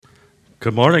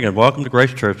Good morning and welcome to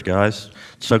Grace Church, guys.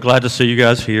 So glad to see you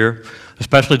guys here,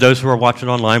 especially those who are watching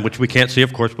online, which we can't see,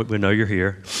 of course, but we know you're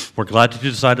here. We're glad that you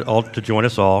decided to join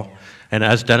us all. And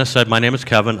as Dennis said, my name is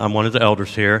Kevin. I'm one of the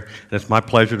elders here, and it's my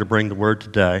pleasure to bring the word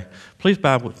today. Please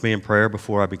bow with me in prayer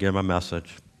before I begin my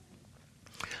message.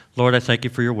 Lord, I thank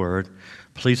you for your word.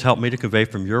 Please help me to convey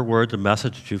from your word the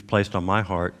message that you've placed on my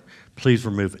heart. Please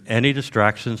remove any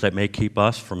distractions that may keep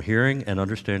us from hearing and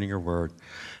understanding your word.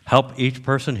 Help each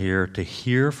person here to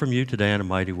hear from you today in a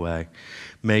mighty way.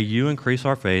 May you increase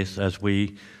our faith as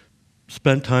we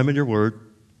spend time in your word,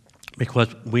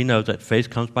 because we know that faith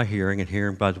comes by hearing, and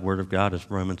hearing by the word of God, as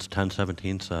Romans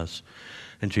 10:17 says.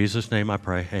 In Jesus' name I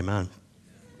pray, amen.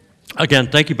 Again,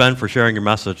 thank you, Ben, for sharing your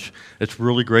message. It's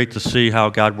really great to see how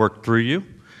God worked through you,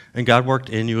 and God worked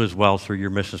in you as well through your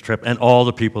missions trip and all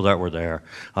the people that were there.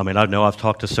 I mean, I know I've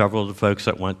talked to several of the folks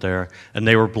that went there, and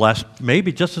they were blessed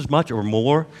maybe just as much or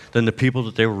more than the people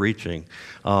that they were reaching.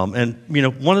 And, you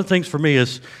know, one of the things for me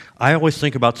is I always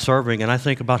think about serving, and I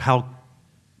think about how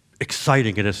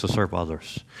exciting it is to serve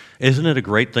others. Isn't it a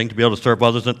great thing to be able to serve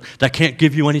others that can't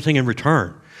give you anything in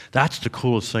return? That's the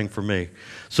coolest thing for me.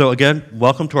 So again,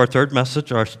 welcome to our third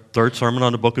message, our third sermon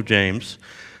on the book of James.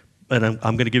 And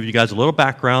I'm going to give you guys a little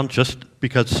background, just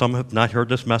because some have not heard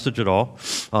this message at all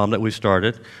that we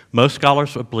started. Most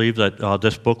scholars believe that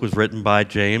this book was written by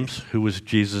James, who was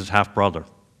Jesus' half-brother.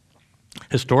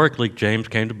 Historically, James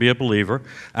came to be a believer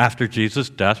after Jesus'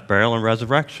 death, burial, and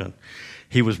resurrection.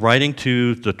 He was writing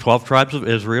to the 12 tribes of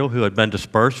Israel who had been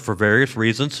dispersed for various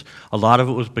reasons. A lot of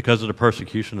it was because of the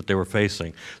persecution that they were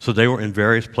facing. So they were in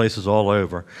various places all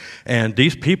over. And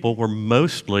these people were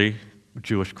mostly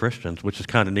Jewish Christians, which is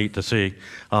kind of neat to see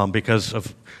because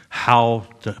of how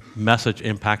the message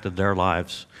impacted their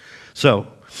lives. So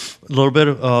a little bit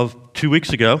of 2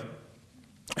 weeks ago,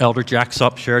 Elder Jack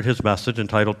Supp shared his message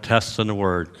entitled Tests in the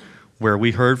Word, where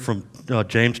we heard from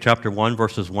James chapter 1,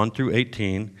 verses 1 through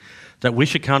 18, that we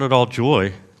should count it all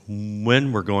joy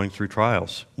when we're going through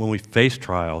trials, when we face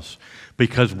trials,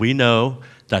 because we know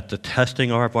that the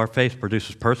testing of our faith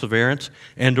produces perseverance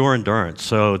and or endurance.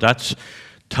 So that's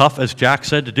tough, as Jack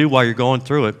said, to do while you're going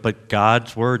through it, but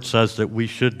God's word says that we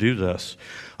should do this.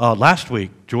 Last week,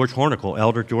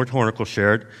 Elder George Hornicle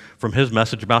shared from his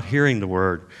message about hearing the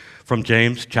word from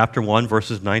James chapter 1,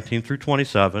 verses 19 through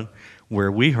 27, where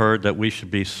we heard that we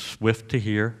should be swift to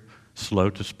hear, slow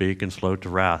to speak, and slow to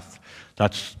wrath.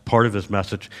 That's part of his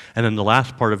message. And then the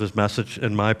last part of his message,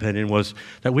 in my opinion, was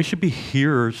that we should be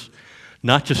hearers,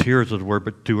 not just hearers of the word,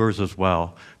 but doers as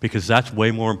well, because that's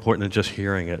way more important than just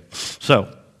hearing it.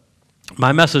 So,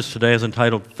 my message today is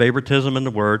entitled Favoritism in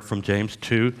the Word from James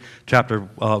 2,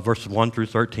 verses 1 through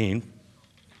 13.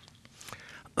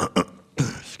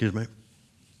 Excuse me.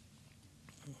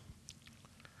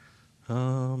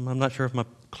 I'm not sure if my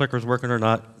clicker's working or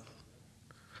not.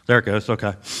 There it goes,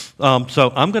 okay.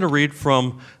 So I'm going to read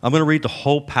the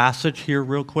whole passage here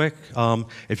real quick.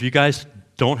 If you guys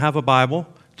don't have a Bible,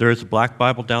 there is a black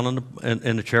Bible down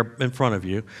in the chair in front of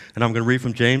you, and I'm going to read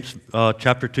from James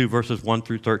chapter 2, verses 1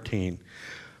 through 13.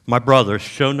 My brothers,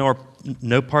 show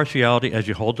no partiality as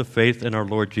you hold the faith in our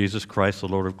Lord Jesus Christ, the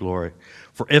Lord of glory.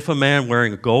 For if a man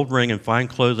wearing a gold ring and fine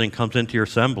clothing comes into your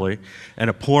assembly, and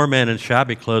a poor man in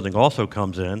shabby clothing also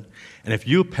comes in, and if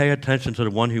you pay attention to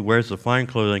the one who wears the fine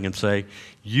clothing and say,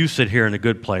 you sit here in a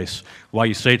good place, while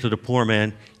you say to the poor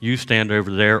man, you stand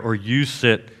over there, or you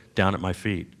sit down at my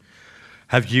feet.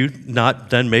 Have you not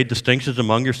then made distinctions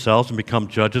among yourselves and become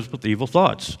judges with evil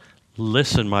thoughts?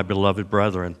 Listen, my beloved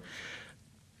brethren.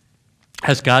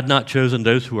 Has God not chosen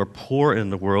those who are poor in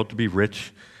the world to be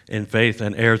rich in faith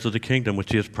and heirs of the kingdom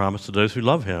which he has promised to those who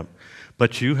love him?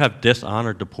 But you have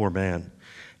dishonored the poor man.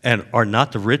 And are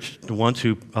not the rich the ones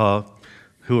who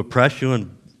oppress you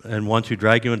and ones who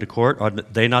drag you into court? Are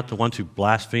they not the ones who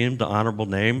blaspheme the honorable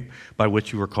name by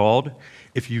which you were called?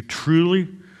 If you truly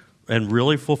and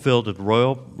really fulfill the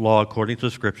royal law according to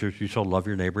the Scriptures, you shall love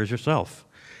your neighbor as yourself.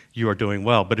 You are doing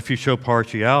well. But if you show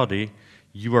partiality,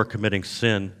 you are committing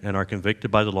sin and are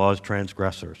convicted by the law as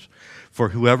transgressors. For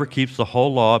whoever keeps the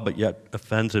whole law but yet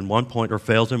offends in one point or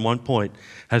fails in one point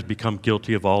has become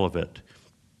guilty of all of it.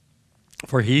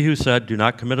 For he who said, do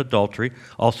not commit adultery,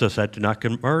 also said, do not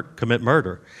commit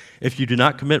murder. If you do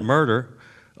not commit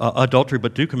adultery,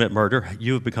 but do commit murder,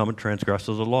 you have become a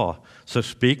transgressor of the law. So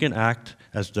speak and act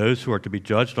as those who are to be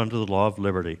judged under the law of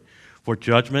liberty. For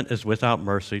judgment is without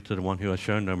mercy to the one who has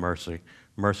shown no mercy.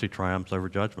 Mercy triumphs over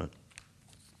judgment.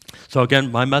 So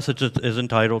again, my message is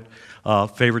entitled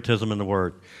Favoritism in the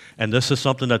Word. And this is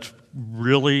something that's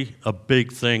really a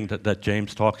big thing that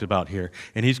James talks about here.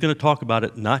 And he's going to talk about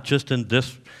it not just in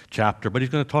this chapter, but he's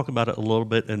going to talk about it a little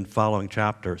bit in following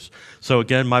chapters. So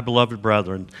again, my beloved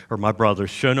brethren, or my brothers,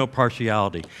 show no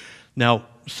partiality. Now,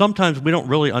 sometimes we don't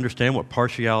really understand what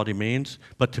partiality means,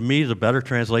 but to me, the better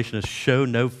translation is show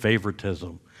no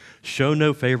favoritism. Show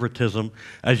no favoritism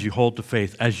as you hold to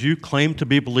faith. As you claim to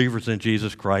be believers in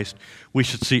Jesus Christ, we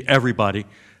should see everybody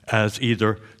as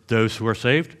either those who are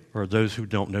saved or those who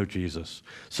don't know Jesus.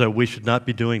 So we should not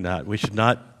be doing that. We should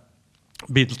not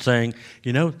be saying,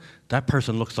 you know, that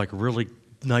person looks like a really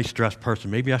nice dressed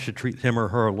person. Maybe I should treat him or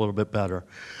her a little bit better.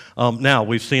 Now,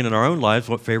 we've seen in our own lives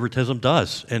what favoritism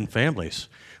does in families.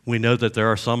 We know that there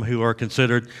are some who are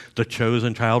considered the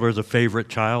chosen child or the favorite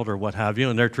child or what have you,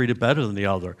 and they're treated better than the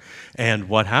other. And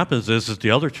what happens is the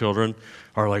other children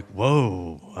are like,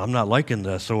 whoa, I'm not liking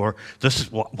this, or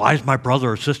why is my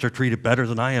brother or sister treated better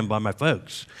than I am by my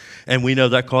folks? And we know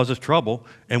that causes trouble,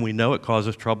 and we know it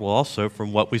causes trouble also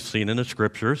from what we've seen in the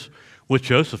scriptures with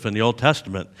Joseph in the Old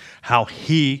Testament, how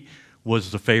he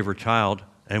was the favorite child,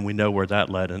 and we know where that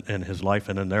led in his life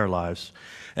and in their lives.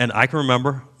 And I can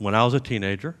remember when I was a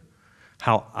teenager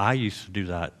how I used to do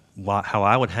that, how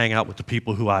I would hang out with the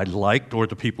people who I liked or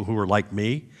the people who were like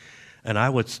me, and I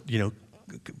would,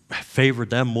 favor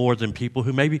them more than people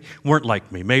who maybe weren't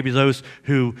like me, maybe those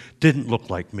who didn't look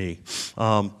like me.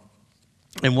 And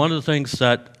one of the things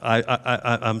that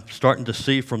I'm starting to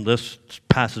see from this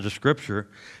passage of Scripture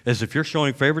is if you're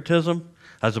showing favoritism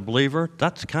as a believer,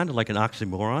 that's kind of like an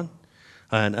oxymoron.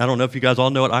 And I don't know if you guys all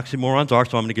know what oxymorons are,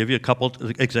 so I'm going to give you a couple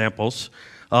examples.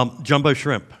 Jumbo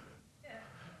shrimp,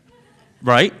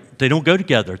 right? They don't go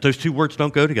together. Those two words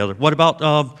don't go together. What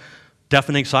about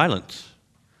deafening silence?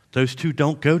 Those two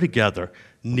don't go together.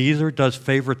 Neither does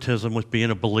favoritism with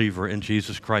being a believer in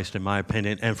Jesus Christ, in my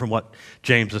opinion, and from what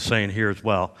James is saying here as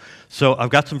well. So I've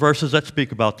got some verses that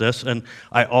speak about this, and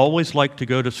I always like to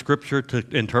go to Scripture to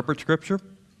interpret Scripture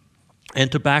and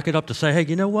to back it up to say, hey,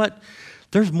 you know what?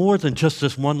 There's more than just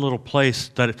this one little place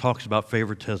that it talks about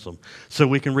favoritism. So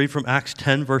we can read from Acts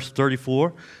 10, verse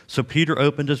 34. So Peter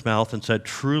opened his mouth and said,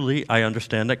 truly, I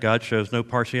understand that God shows no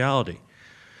partiality.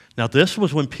 Now, this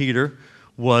was when Peter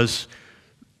was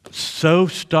so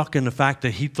stuck in the fact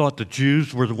that he thought the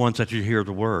Jews were the ones that should hear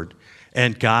the word.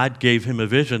 And God gave him a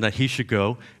vision that he should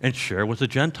go and share with the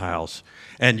Gentiles.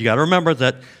 And you got to remember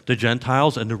that the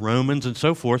Gentiles and the Romans and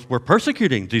so forth were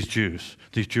persecuting these Jews,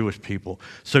 these Jewish people.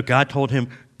 So God told him,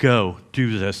 go,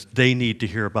 do this. They need to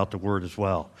hear about the word as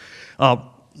well.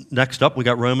 Next up, we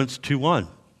got Romans 2:1.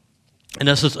 And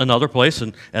this is another place,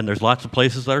 and there's lots of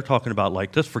places that are talking about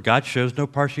like this, for God shows no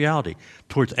partiality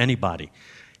towards anybody.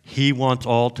 He wants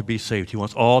all to be saved. He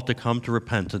wants all to come to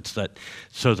repentance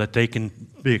so that they can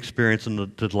be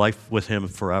experiencing the life with him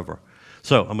forever.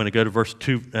 So I'm going to go to verse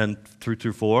 2 and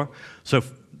through 4. So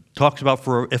talks about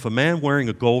for if a man wearing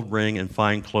a gold ring and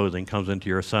fine clothing comes into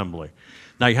your assembly.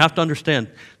 Now you have to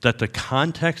understand that the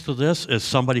context of this is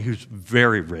somebody who's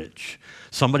very rich,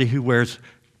 somebody who wears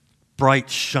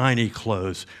bright, shiny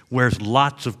clothes, wears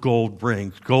lots of gold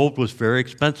rings. Gold was very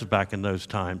expensive back in those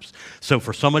times. So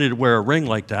for somebody to wear a ring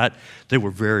like that, they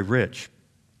were very rich.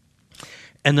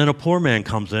 And then a poor man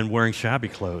comes in wearing shabby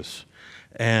clothes.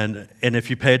 And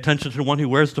if you pay attention to the one who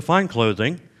wears the fine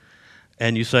clothing,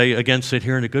 and you say, again, sit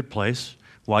here in a good place,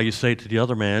 while you say to the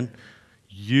other man,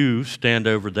 you stand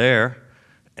over there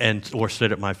or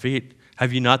sit at my feet,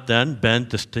 have you not then made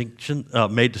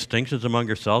distinctions among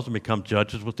yourselves and become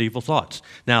judges with evil thoughts?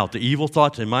 Now, the evil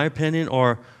thoughts, in my opinion,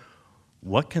 are,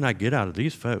 what can I get out of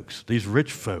these folks, these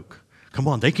rich folk? Come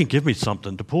on, they can give me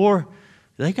something. The poor,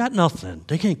 they got nothing.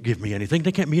 They can't give me anything.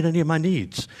 They can't meet any of my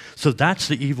needs. So that's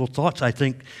the evil thoughts, I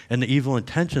think, and the evil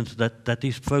intentions that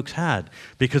these folks had,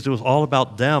 because it was all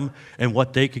about them and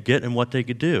what they could get and what they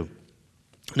could do.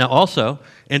 Now also,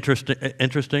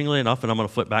 interestingly enough, and I'm going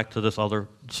to flip back to this other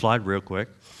slide real quick,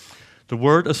 the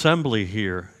word assembly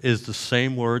here is the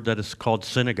same word that is called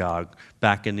synagogue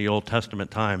back in the Old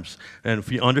Testament times. And if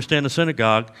you understand the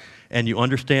synagogue and you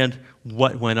understand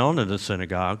what went on in the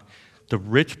synagogue, the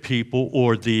rich people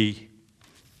or the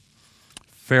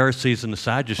Pharisees and the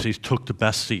Sadducees took the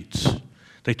best seats.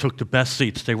 They took the best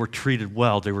seats. They were treated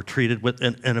well. They were treated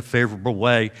in a favorable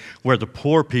way, where the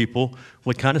poor people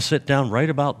would kind of sit down right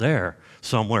about there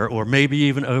somewhere, or maybe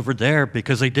even over there,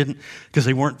 because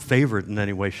they weren't favored in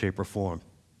any way, shape, or form.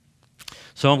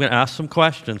 So I'm going to ask some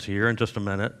questions here in just a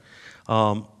minute,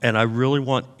 and I really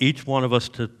want each one of us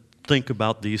to think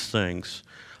about these things.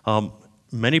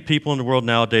 Many people in the world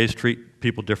nowadays treat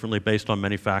people differently based on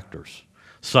many factors,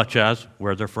 such as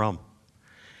where they're from.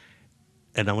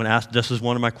 And I'm going to ask, this is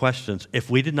one of my questions. If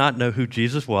we did not know who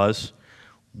Jesus was,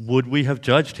 would we have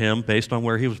judged him based on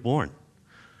where he was born?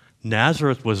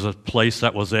 Nazareth was a place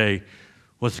that was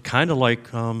kind of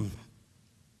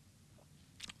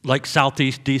like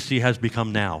Southeast D.C. has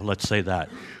become now, let's say that,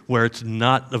 where it's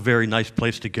not a very nice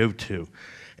place to go to.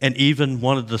 And even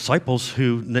one of the disciples,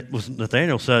 who was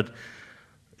Nathanael, said,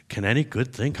 can any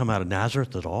good thing come out of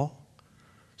Nazareth at all?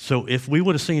 So if we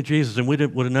would have seen Jesus and we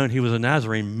would have known he was a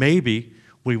Nazarene, maybe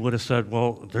we would have said,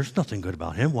 well, there's nothing good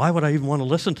about him. Why would I even want to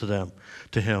listen to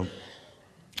him?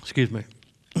 Excuse me.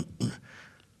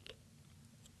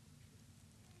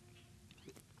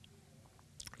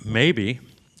 Maybe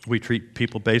we treat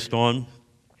people based on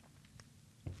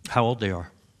how old they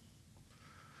are.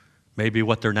 Maybe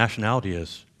what their nationality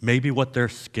is. Maybe what their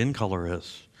skin color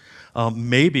is.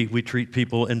 Maybe we treat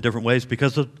people in different ways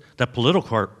because of that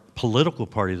political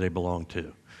party they belong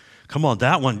to. Come on,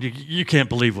 that one, you can't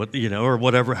believe what, or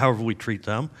whatever, however we treat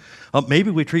them.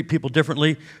 Maybe we treat people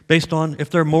differently based on if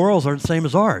their morals are the same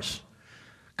as ours.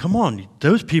 Come on,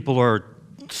 those people are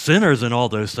sinners and all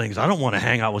those things. I don't want to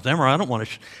hang out with them, or I don't want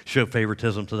to show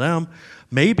favoritism to them.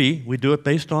 Maybe we do it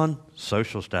based on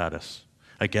social status.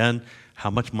 Again, how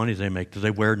much money they make. Do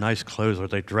they wear nice clothes? Are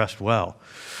they dressed well?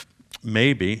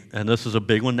 Maybe, and this is a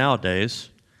big one nowadays,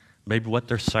 maybe what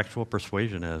their sexual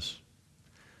persuasion is.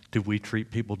 Do we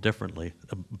treat people differently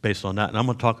based on that? And I'm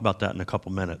going to talk about that in a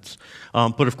couple minutes.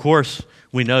 But of course,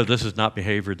 we know this is not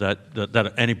behavior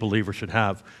that any believer should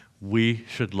have. We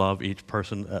should love each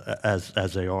person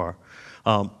as they are.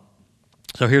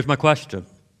 So here's my question.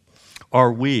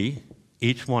 Are we,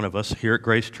 each one of us here at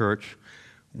Grace Church,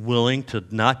 willing to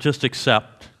not just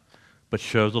accept, but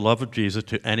show the love of Jesus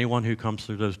to anyone who comes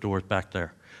through those doors back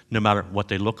there, no matter what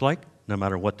they look like, no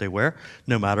matter what they wear,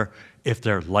 no matter if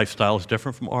their lifestyle is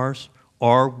different from ours?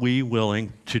 Are we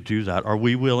willing to do that? Are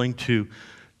we willing to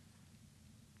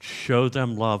show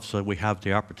them love so that we have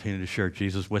the opportunity to share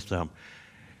Jesus with them?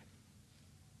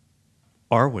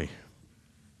 Are we?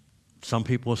 Some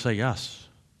people will say yes.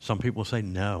 Some people will say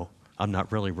no. I'm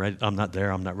not really ready. I'm not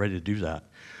there. I'm not ready to do that.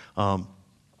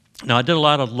 Now, I did a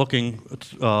lot of looking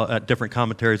at different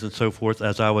commentaries and so forth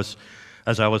as I was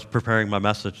preparing my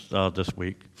message this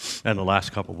week and the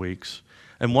last couple of weeks.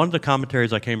 And one of the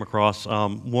commentaries I came across,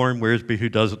 Warren Wiersbe,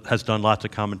 who has done lots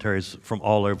of commentaries from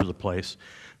all over the place,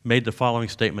 made the following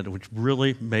statement, which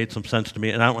really made some sense to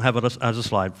me, and I don't have it as a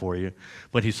slide for you,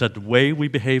 but he said, the way we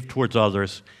behave towards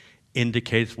others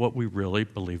indicates what we really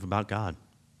believe about God.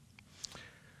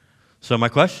 So my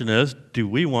question is, do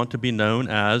we want to be known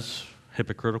as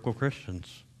hypocritical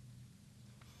Christians?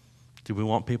 Do we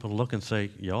want people to look and say,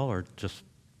 y'all are just,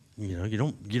 you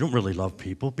don't really love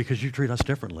people because you treat us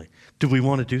differently? Do we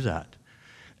want to do that?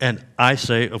 And I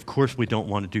say, of course we don't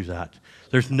want to do that.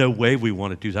 There's no way we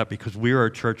want to do that because we are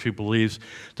a church who believes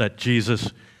that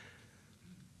Jesus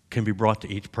can be brought to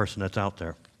each person that's out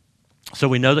there. So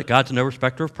we know that God's no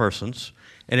respecter of persons,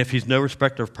 and if he's no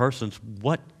respecter of persons,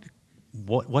 what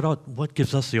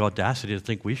gives us the audacity to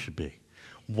think we should be?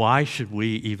 Why should we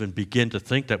even begin to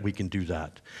think that we can do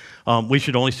that? We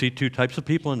should only see two types of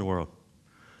people in the world: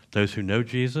 those who know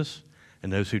Jesus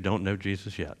and those who don't know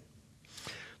Jesus yet.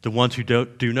 The ones who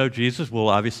do know Jesus will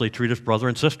obviously treat us brother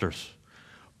and sisters.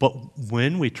 But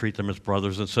when we treat them as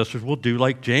brothers and sisters, we'll do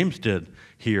like James did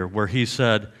here, where he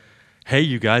said, hey,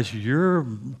 you guys, you're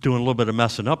doing a little bit of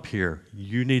messing up here.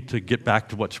 You need to get back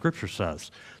to what Scripture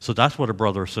says. So that's what a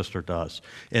brother or sister does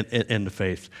in the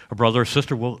faith. A brother or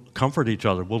sister will comfort each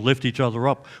other. We'll lift each other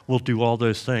up. We'll do all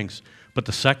those things. But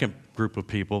the second group of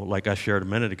people, like I shared a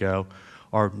minute ago,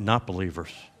 are not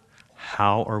believers.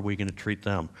 How are we going to treat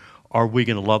them? Are we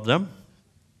going to love them?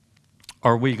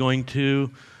 Are we going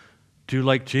to do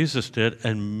like Jesus did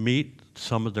and meet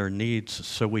some of their needs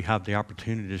so we have the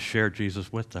opportunity to share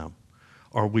Jesus with them?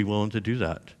 Are we willing to do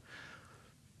that?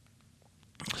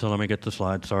 So let me get the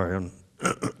slide. Sorry.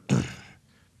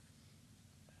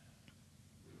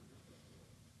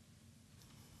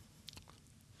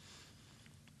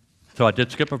 So I did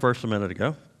skip a verse a minute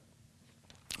ago.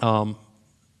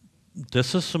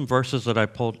 This is some verses that I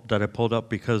pulled up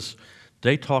because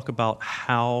they talk about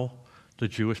how the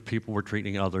Jewish people were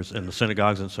treating others in the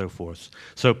synagogues and so forth.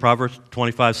 So Proverbs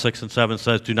 25:6-7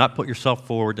 says, do not put yourself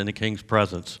forward in the king's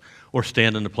presence or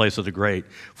stand in the place of the great,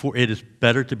 for it is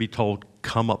better to be told,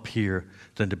 come up here,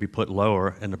 than to be put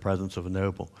lower in the presence of a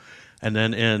noble. And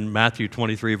then in Matthew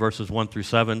 23, verses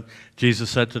 1-7, Jesus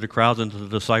said to the crowds and to the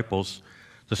disciples,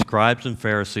 the scribes and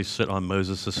Pharisees sit on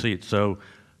Moses' seat. So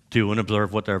do and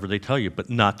observe whatever they tell you, but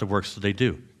not the works that they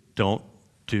do. Don't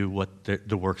do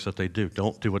the works that they do.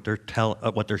 Don't do what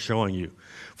they're showing you.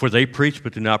 For they preach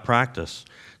but do not practice.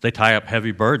 They tie up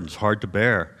heavy burdens, hard to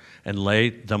bear, and lay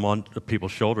them on the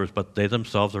people's shoulders, but they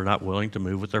themselves are not willing to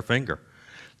move with their finger.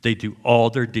 They do all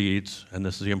their deeds, and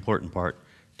this is the important part,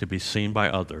 to be seen by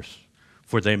others.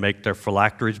 For they make their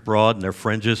phylacteries broad and their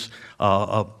fringes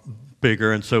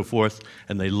bigger and so forth,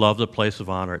 and they love the place of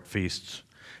honor at feasts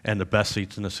and the best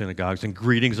seats in the synagogues and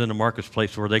greetings in the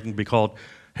marketplace where they can be called,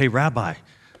 hey, Rabbi.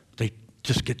 They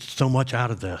just get so much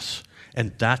out of this.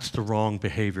 And that's the wrong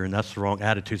behavior, and that's the wrong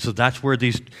attitude. So that's where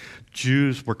these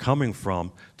Jews were coming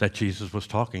from that Jesus was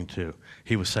talking to.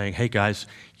 He was saying, hey, guys,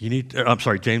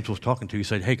 James was talking to. He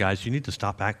said, hey, guys, you need to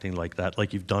stop acting like that,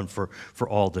 like you've done for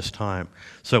all this time.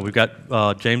 So we've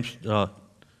got James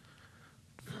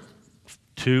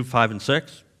 2, 5, and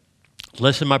 6.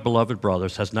 Listen, my beloved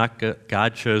brothers, has not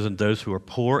God chosen those who are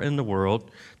poor in the world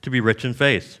to be rich in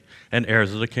faith and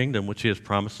heirs of the kingdom, which he has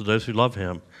promised to those who love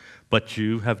him? But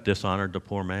you have dishonored the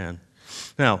poor man.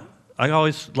 Now, I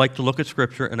always like to look at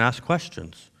Scripture and ask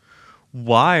questions.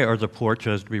 Why are the poor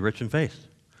chosen to be rich in faith?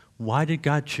 Why did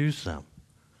God choose them?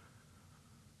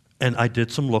 And I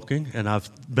did some looking, and I've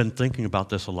been thinking about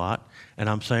this a lot, and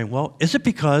I'm saying, well, is it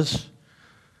because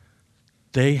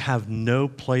they have no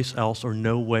place else or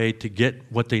no way to get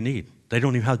what they need? They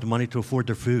don't even have the money to afford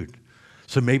their food.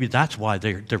 So maybe that's why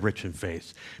they're rich in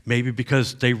faith. Maybe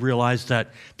because they realize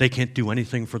that they can't do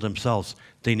anything for themselves.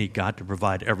 They need God to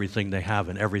provide everything they have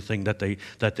and everything that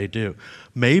they do.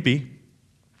 Maybe,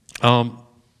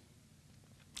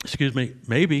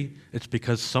 maybe it's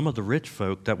because some of the rich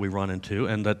folk that we run into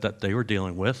and that they were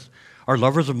dealing with are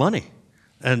lovers of money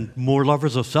and more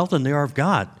lovers of self than they are of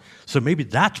God. So maybe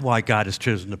that's why God has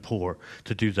chosen the poor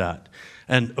to do that.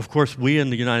 And, of course, we in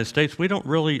the United States, we don't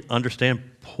really understand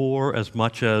poor as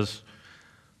much as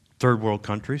third world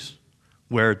countries,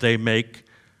 where they make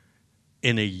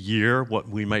in a year what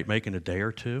we might make in a day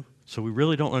or two. So we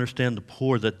really don't understand the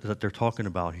poor that they're talking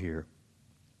about here.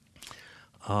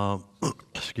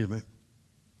 Excuse me.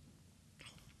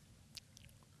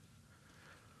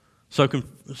 So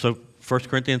 1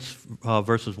 Corinthians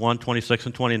verses 1, 26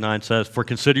 and 29 says, for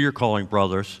consider your calling,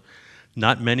 brothers.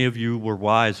 Not many of you were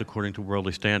wise according to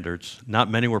worldly standards.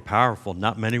 Not many were powerful.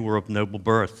 Not many were of noble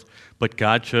birth. But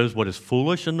God chose what is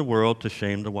foolish in the world to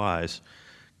shame the wise.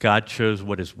 God chose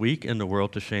what is weak in the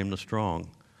world to shame the strong.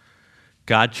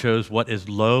 God chose what is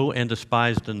low and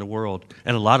despised in the world.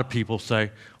 And a lot of people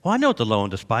say, well, I know what the low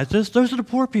and despised is. Those are the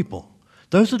poor people.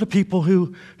 Those are the people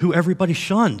who everybody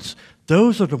shuns.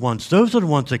 Those are the ones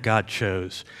that God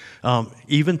chose.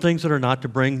 Even things that are not to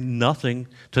bring nothing,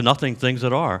 things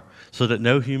that are, so that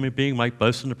no human being might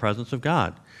boast in the presence of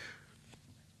God.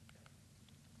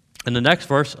 And the next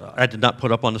verse, I did not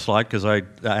put up on the slide because I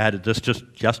added this just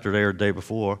yesterday or the day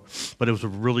before, but it was a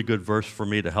really good verse for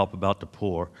me to help about the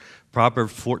poor.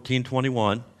 Proverbs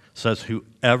 14:21 says,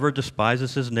 whoever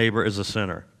despises his neighbor is a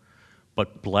sinner,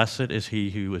 but blessed is he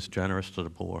who is generous to the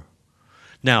poor.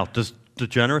 Now, does the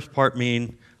generous part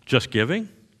mean just giving?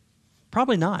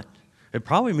 Probably not. It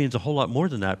probably means a whole lot more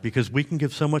than that, because we can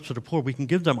give so much to the poor. We can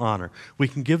give them honor. We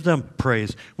can give them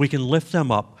praise. We can lift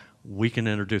them up. We can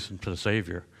introduce them to the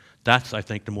Savior. That's, I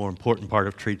think, the more important part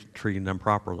of treating them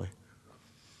properly.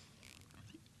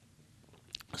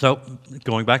 So,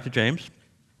 going back to James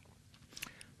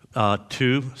 2,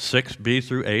 6b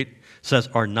through 8 says,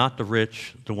 are not the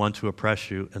rich the ones who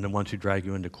oppress you and the ones who drag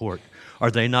you into court?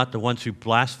 Are they not the ones who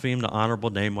blaspheme the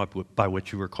honorable name by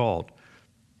which you were called?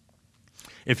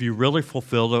 If you really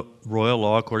fulfill the royal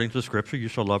law according to the Scripture, you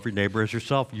shall love your neighbor as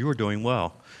yourself. You are doing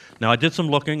well. Now, I did some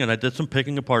looking and I did some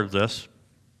picking apart of this,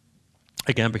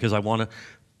 again, because I want to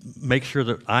make sure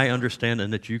that I understand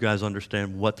and that you guys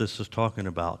understand what this is talking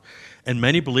about. And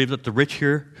many believe that the rich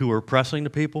here who were oppressing the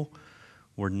people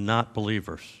were not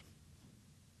believers.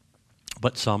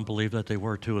 But some believe that they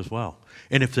were too as well.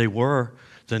 And if they were,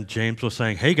 then James was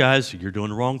saying, hey guys, you're doing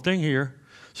the wrong thing here.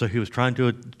 So he was trying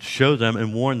to show them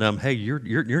and warn them, hey,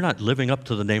 you're not living up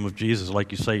to the name of Jesus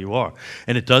like you say you are.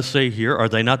 And it does say here, are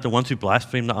they not the ones who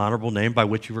blaspheme the honorable name by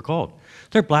which you were called?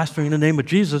 They're blaspheming the name of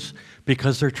Jesus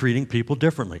because they're treating people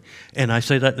differently. And I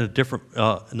say that in a different,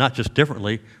 not just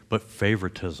differently, but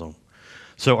favoritism.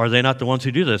 So are they not the ones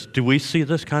who do this? Do we see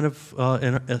this kind of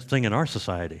thing in our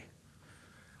society?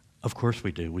 Of course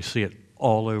we do. We see it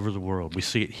all over the world. We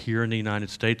see it here in the United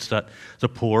States that the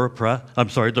poor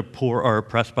are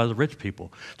oppressed by the rich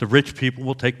people. The rich people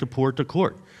will take the poor to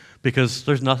court because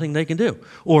there's nothing they can do.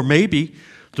 Or maybe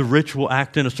the rich will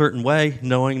act in a certain way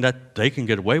knowing that they can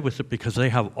get away with it because they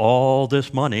have all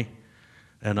this money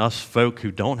And us folk who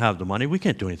don't have the money, we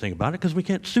can't do anything about it because we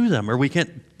can't sue them or we can't,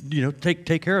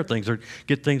 take care of things or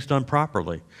get things done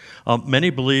properly.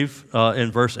 Many believe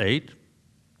in verse 8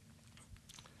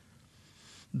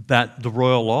 that the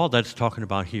royal law that's talking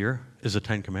about here is the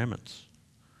Ten Commandments.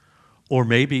 Or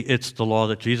maybe it's the law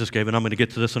that Jesus gave, and I'm going to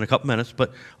get to this in a couple minutes,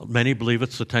 but many believe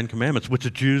it's the Ten Commandments, which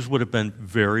the Jews would have been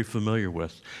very familiar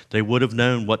with. They would have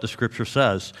known what the Scripture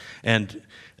says, and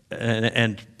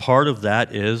part of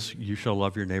that is, you shall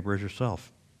love your neighbor as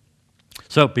yourself.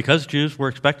 So because Jews were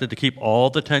expected to keep all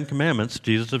the Ten Commandments,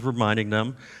 Jesus is reminding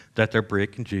them that they're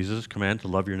breaking Jesus' command to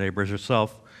love your neighbor as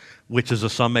yourself, which is a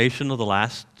summation of the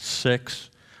last 6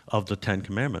 of the Ten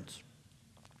Commandments.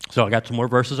 So I got some more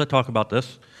verses that talk about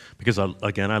this, because, I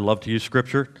love to use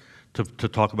Scripture to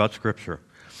talk about Scripture.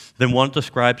 Then one of the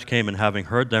scribes came, and having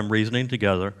heard them reasoning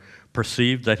together,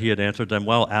 perceived that he had answered them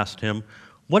well, asked him,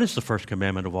 "What is the first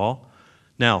commandment of all?"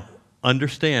 Now,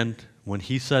 understand, when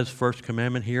he says first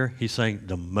commandment here, he's saying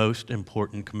the most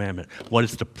important commandment. What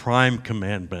is the prime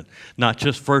commandment? Not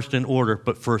just first in order,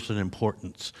 but first in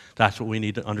importance. That's what we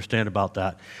need to understand about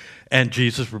that. And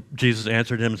Jesus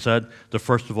answered him and said, "The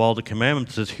first of all the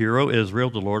commandments is, Hear, O Israel,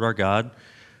 the Lord our God,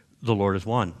 the Lord is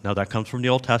one." Now, that comes from the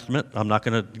Old Testament. I'm not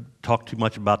going to talk too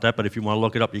much about that, but if you want to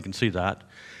look it up, you can see that.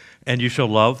 "And you shall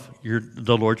love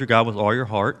the Lord your God with all your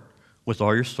heart, with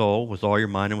all your soul, with all your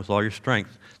mind, and with all your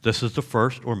strength. This is the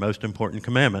first or most important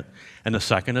commandment. And the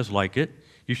second is like it.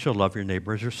 You shall love your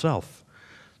neighbor as yourself.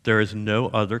 There is no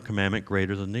other commandment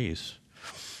greater than these."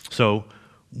 So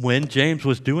when James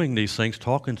was doing these things,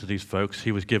 talking to these folks,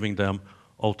 he was giving them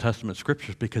Old Testament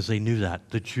scriptures because they knew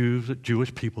that. The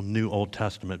Jewish people knew Old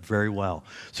Testament very well.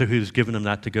 So he was giving them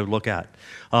that to go look at.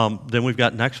 Then we've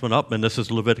got next one up, and this is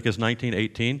Leviticus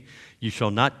 19:18. "You shall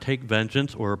not take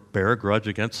vengeance or bear a grudge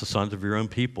against the sons of your own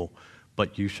people,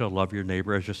 but you shall love your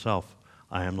neighbor as yourself.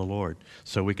 I am the Lord."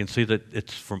 So we can see that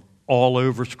it's from all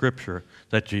over Scripture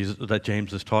that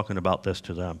James is talking about this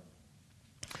to them.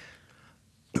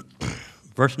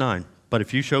 Verse 9, "But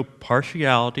if you show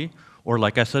partiality, or,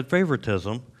 like I said,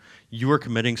 favoritism, you are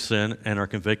committing sin and are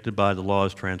convicted by the law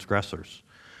as transgressors."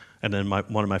 And then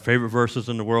one of my favorite verses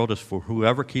in the world is, "For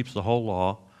whoever keeps the whole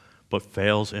law but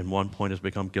fails in one point has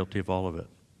become guilty of all of it."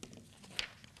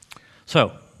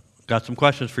 So, got some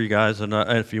questions for you guys, and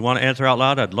if you want to answer out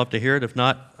loud, I'd love to hear it. If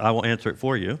not, I will answer it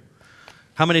for you.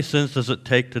 How many sins does it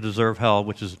take to deserve hell,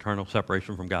 which is eternal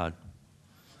separation from God?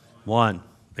 1.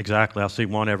 Exactly. I see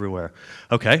 1 everywhere.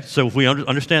 Okay, so if we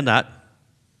understand that,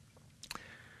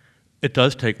 it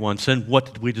does take 1 sin. What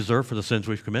did we deserve for the sins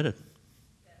we've committed?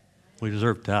 We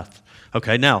deserve death.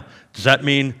 Okay, now, does that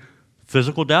mean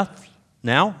physical death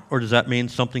now, or does that mean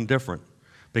something different?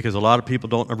 Because a lot of people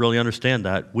don't really understand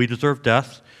that. We deserve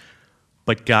death,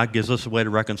 but God gives us a way to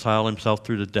reconcile himself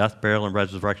through the death, burial, and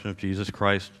resurrection of Jesus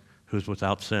Christ, who's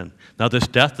without sin. Now, this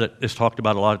death that is talked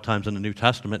about a lot of times in the New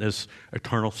Testament is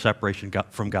eternal separation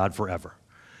from God forever.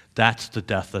 That's the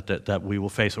death that we will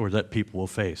face, or that people will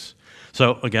face.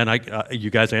 So again, you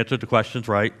guys answered the questions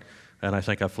right, and I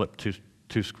think I flipped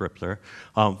two scripts there.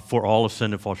 For all have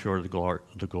sinned and fall short of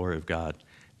the glory of God.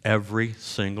 Every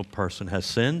single person has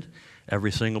sinned.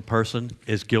 Every single person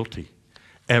is guilty.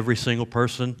 Every single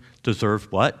person deserves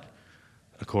what?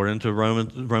 According to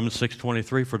Romans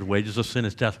 6:23, "For the wages of sin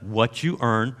is death." What you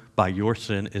earn by your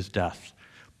sin is death.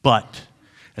 But,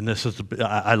 and this is,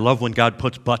 I love when God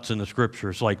puts buts in the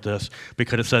scriptures like this,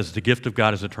 because it says the gift of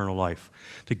God is eternal life.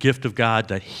 The gift of God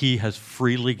that he has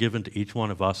freely given to each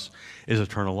one of us is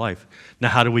eternal life. Now,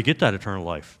 how do we get that eternal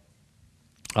life?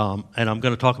 And I'm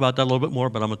going to talk about that a little bit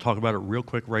more, but I'm going to talk about it real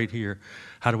quick right here.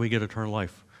 How do we get eternal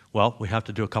life? Well, we have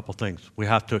to do a couple things. We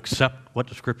have to accept what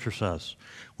the Scripture says.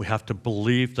 We have to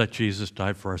believe that Jesus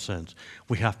died for our sins.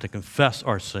 We have to confess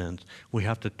our sins. We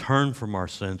have to turn from our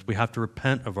sins. We have to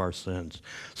repent of our sins.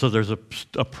 So there's a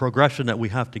progression that we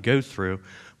have to go through,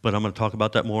 but I'm going to talk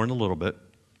about that more in a little bit.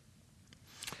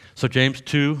 So James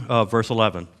 2, verse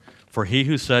 11, "For he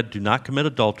who said, 'Do not commit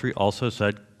adultery,' also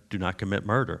said, 'Do not commit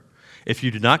murder.' If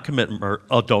you do not commit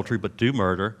adultery but do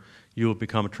murder, you will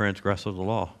become a transgressor of the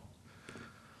law."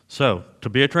 So, to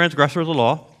be a transgressor of the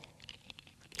law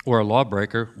or a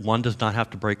lawbreaker, one does not have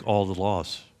to break all the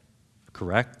laws,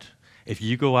 correct? If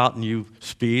you go out and you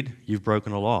speed, you've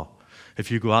broken a law. If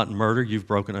you go out and murder, you've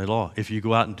broken a law. If you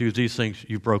go out and do these things,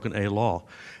 you've broken a law.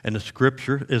 And the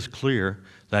Scripture is clear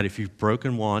that if you've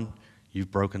broken one, you've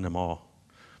broken them all.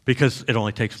 Because it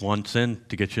only takes 1 sin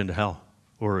to get you into hell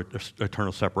or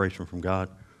eternal separation from God.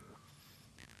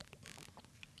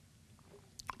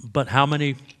 But how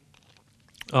many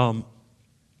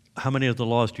of the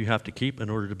laws do you have to keep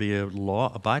in order to be a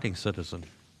law-abiding citizen?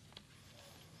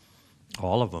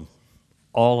 All of them.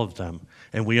 all of them.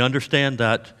 And we understand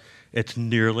that it's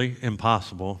nearly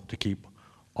impossible to keep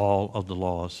all of the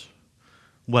laws.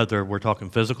 Whether we're talking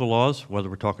physical laws, whether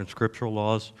we're talking scriptural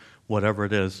laws, whatever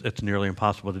it is, it's nearly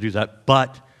impossible to do that.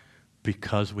 But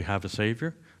because we have a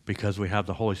Savior, because we have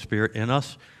the Holy Spirit in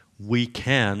us, we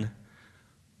can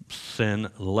sin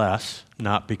less,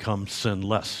 not become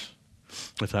sinless,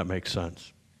 if that makes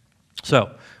sense.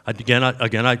 So,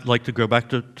 I'd like to go back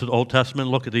to the Old Testament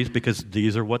and look at these, because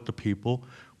these are what the people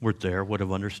were there would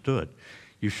have understood.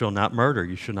 You shall not murder.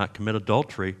 You shall not commit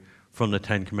adultery, from the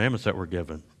 10 Commandments that were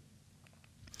given.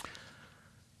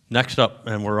 Next up,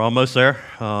 and we're almost there.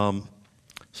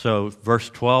 So verse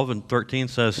 12 and 13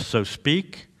 says, "So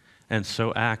speak and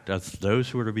so act as those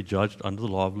who are to be judged under the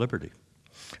law of liberty."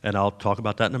 And I'll talk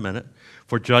about that in a minute.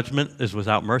 "For judgment is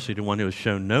without mercy to one who has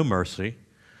shown no mercy.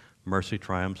 Mercy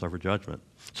triumphs over judgment."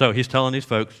 So he's telling these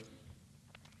folks,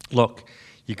 look,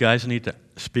 you guys need to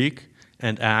speak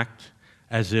and act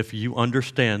as if you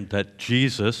understand that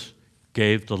Jesus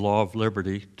gave the law of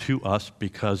liberty to us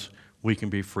because we can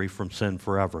be free from sin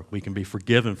forever. We can be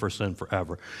forgiven for sin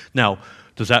forever. Now,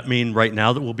 does that mean right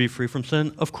now that we'll be free from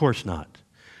sin? Of course not.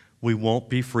 We won't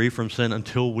be free from sin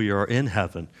until we are in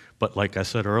heaven. But like I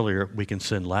said earlier, we can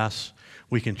sin less.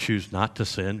 We can choose not to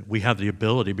sin. We have the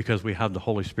ability, because we have the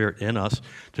Holy Spirit in us,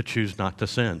 to choose not to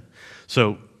sin.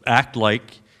 So act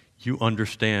like you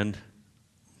understand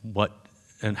what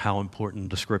and how important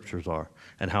the Scriptures are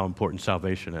and how important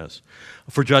salvation is.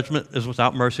 "For judgment is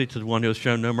without mercy to the one who has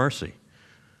shown no mercy."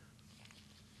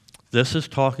 This is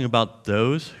talking about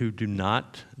those who do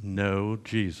not know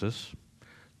Jesus.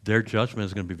 Their judgment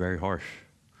is going to be very harsh.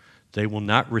 They will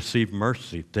not receive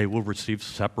mercy. They will receive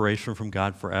separation from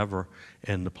God forever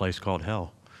in the place called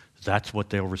hell. That's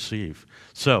what they'll receive.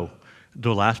 So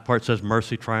the last part says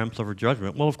mercy triumphs over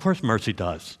judgment. Well, of course mercy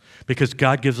does, because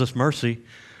God gives us mercy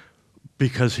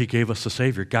because he gave us the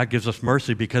Savior. God gives us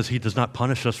mercy because he does not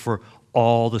punish us for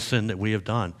all the sin that we have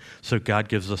done. So God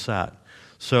gives us that.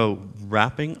 So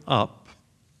wrapping up,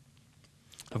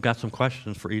 I've got some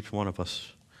questions for each one of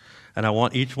us. And I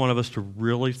want each one of us to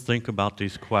really think about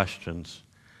these questions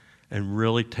and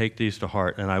really take these to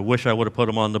heart. And I wish I would have put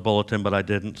them on the bulletin, but I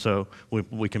didn't, so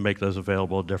we can make those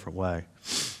available a different way.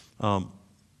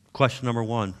 Question number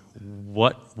one,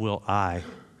 what will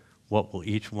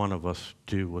each one of us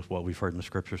do with what we've heard in the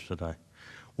Scriptures today?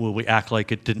 Will we act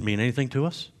like it didn't mean anything to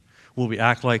us? Will we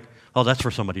act like, oh, that's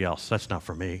for somebody else, that's not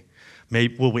for me?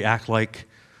 Will we act like,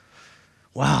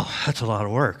 wow, that's a lot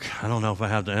of work. I don't know if I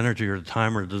have the energy or the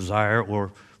time or the desire,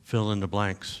 or fill in the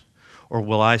blanks. Or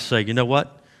will I say, you know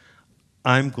what?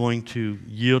 I'm going to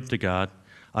yield to God.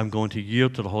 I'm going to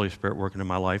yield to the Holy Spirit working in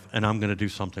my life, and I'm going to do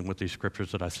something with these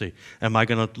Scriptures that I see. Am I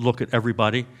going to look at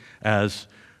everybody as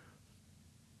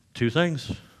two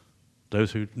things?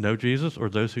 Those who know Jesus or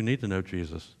those who need to know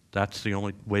Jesus? That's the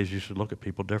only ways you should look at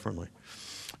people differently.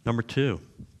 Number two,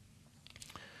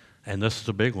 and this is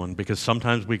a big one, because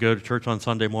sometimes we go to church on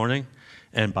Sunday morning,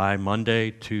 and by Monday,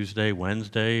 Tuesday,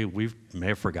 Wednesday, we may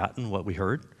have forgotten what we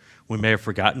heard. We may have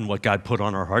forgotten what God put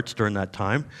on our hearts during that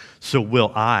time. So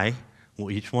will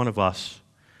each one of us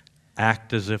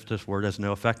act as if this word has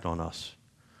no effect on us?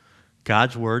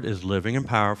 God's word is living and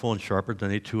powerful and sharper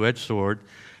than a two-edged sword,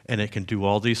 and it can do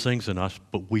all these things in us,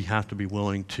 but we have to be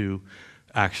willing to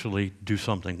actually do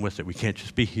something with it. We can't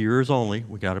just be hearers only.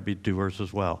 We got to be doers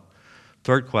as well.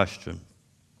 Third question,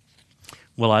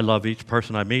 will I love each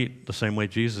person I meet the same way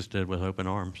Jesus did, with open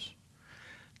arms?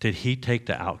 Did he take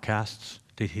the outcasts?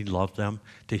 Did he love them?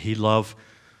 Did he love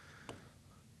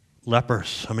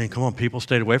lepers? I mean, come on, people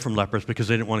stayed away from lepers because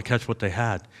they didn't want to catch what they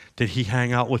had. Did he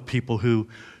hang out with people who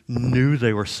knew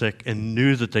they were sick and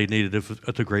knew that they needed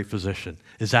the great physician?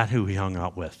 Is that who he hung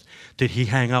out with? Did he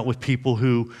hang out with people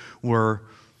who were,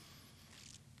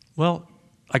 well,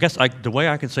 I guess the way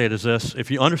I can say it is this. If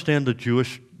you understand the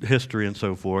Jewish history and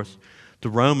so forth, the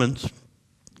Romans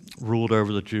ruled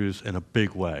over the Jews in a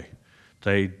big way.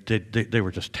 They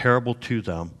were just terrible to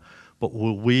them. But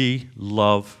will we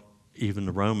love even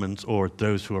the Romans or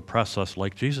those who oppress us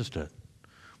like Jesus did?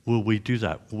 Will we do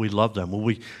that? Will we love them? Will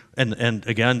we? And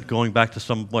again, going back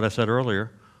to what I said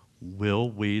earlier, will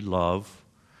we love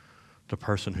the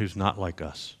person who's not like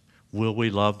us? Will we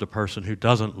love the person who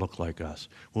doesn't look like us?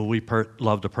 Will we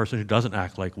love the person who doesn't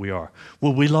act like we are?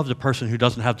 Will we love the person who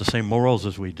doesn't have the same morals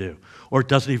as we do, or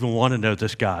doesn't even want to know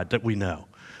this God that we know?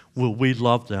 Will we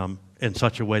love them in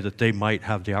such a way that they might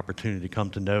have the opportunity to come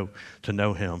to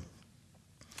know him?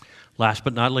 Last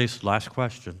but not least, last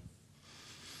question.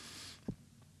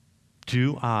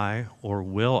 Do I or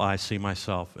will I see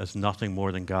myself as nothing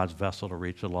more than God's vessel to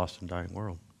reach a lost and dying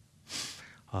world?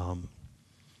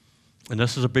 And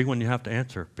this is a big one you have to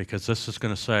answer, because this is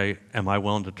going to say, am I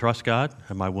willing to trust God?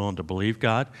 Am I willing to believe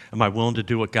God? Am I willing to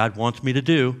do what God wants me to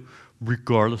do,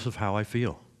 regardless of how I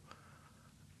feel?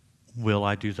 Will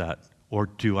I do that? Or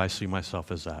do I see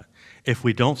myself as that? If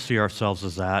we don't see ourselves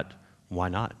as that, why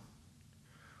not?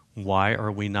 Why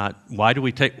do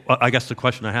we take, I guess the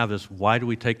question I have is, why do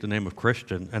we take the name of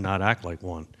Christian and not act like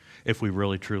one, if we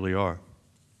really truly are?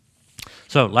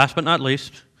 So, last but not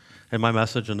least, in my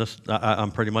message, and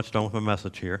I'm pretty much done with my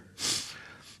message here.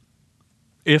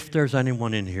 If there's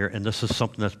anyone in here, and this is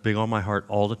something that's big on my heart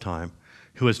all the time,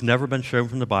 who has never been shown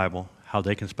from the Bible how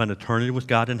they can spend eternity with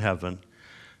God in heaven,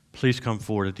 please come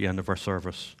forward at the end of our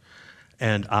service.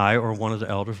 And I or one of the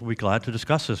elders will be glad to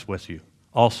discuss this with you.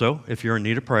 Also, if you're in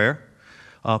need of prayer,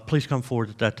 please come forward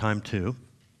at that time too,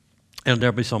 and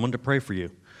there'll be someone to pray for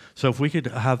you. So if we could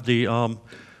have the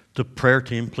prayer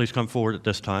team please come forward at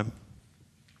this time.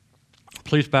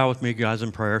 Please bow with me, guys,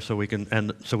 in prayer so we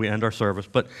end our service.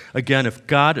 But again, if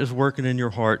God is working in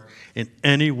your heart in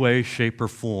any way, shape, or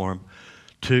form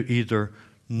to either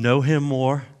know Him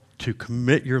more, to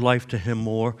commit your life to Him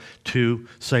more, to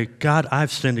say, God,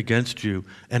 I've sinned against you,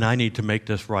 and I need to make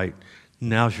this right,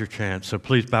 now's your chance. So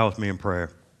please bow with me in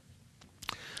prayer.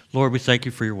 Lord, we thank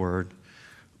you for your word.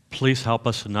 Please help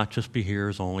us to not just be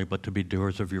hearers only, but to be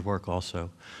doers of your work also.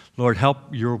 Lord, help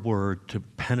your word to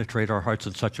penetrate our hearts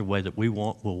in such a way that we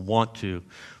will want to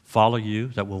follow you,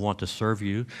 that we'll want to serve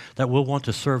you, that we'll want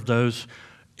to serve those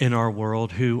in our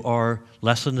world who are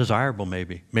less than desirable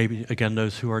maybe, again,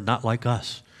 those who are not like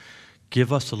us.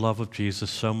 Give us the love of Jesus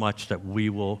so much that we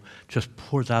will just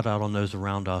pour that out on those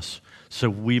around us so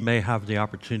we may have the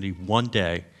opportunity one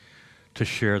day to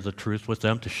share the truth with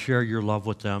them, to share your love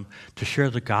with them, to share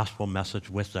the gospel message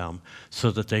with them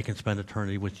so that they can spend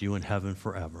eternity with you in heaven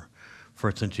forever. For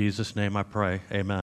it's in Jesus' name I pray. Amen.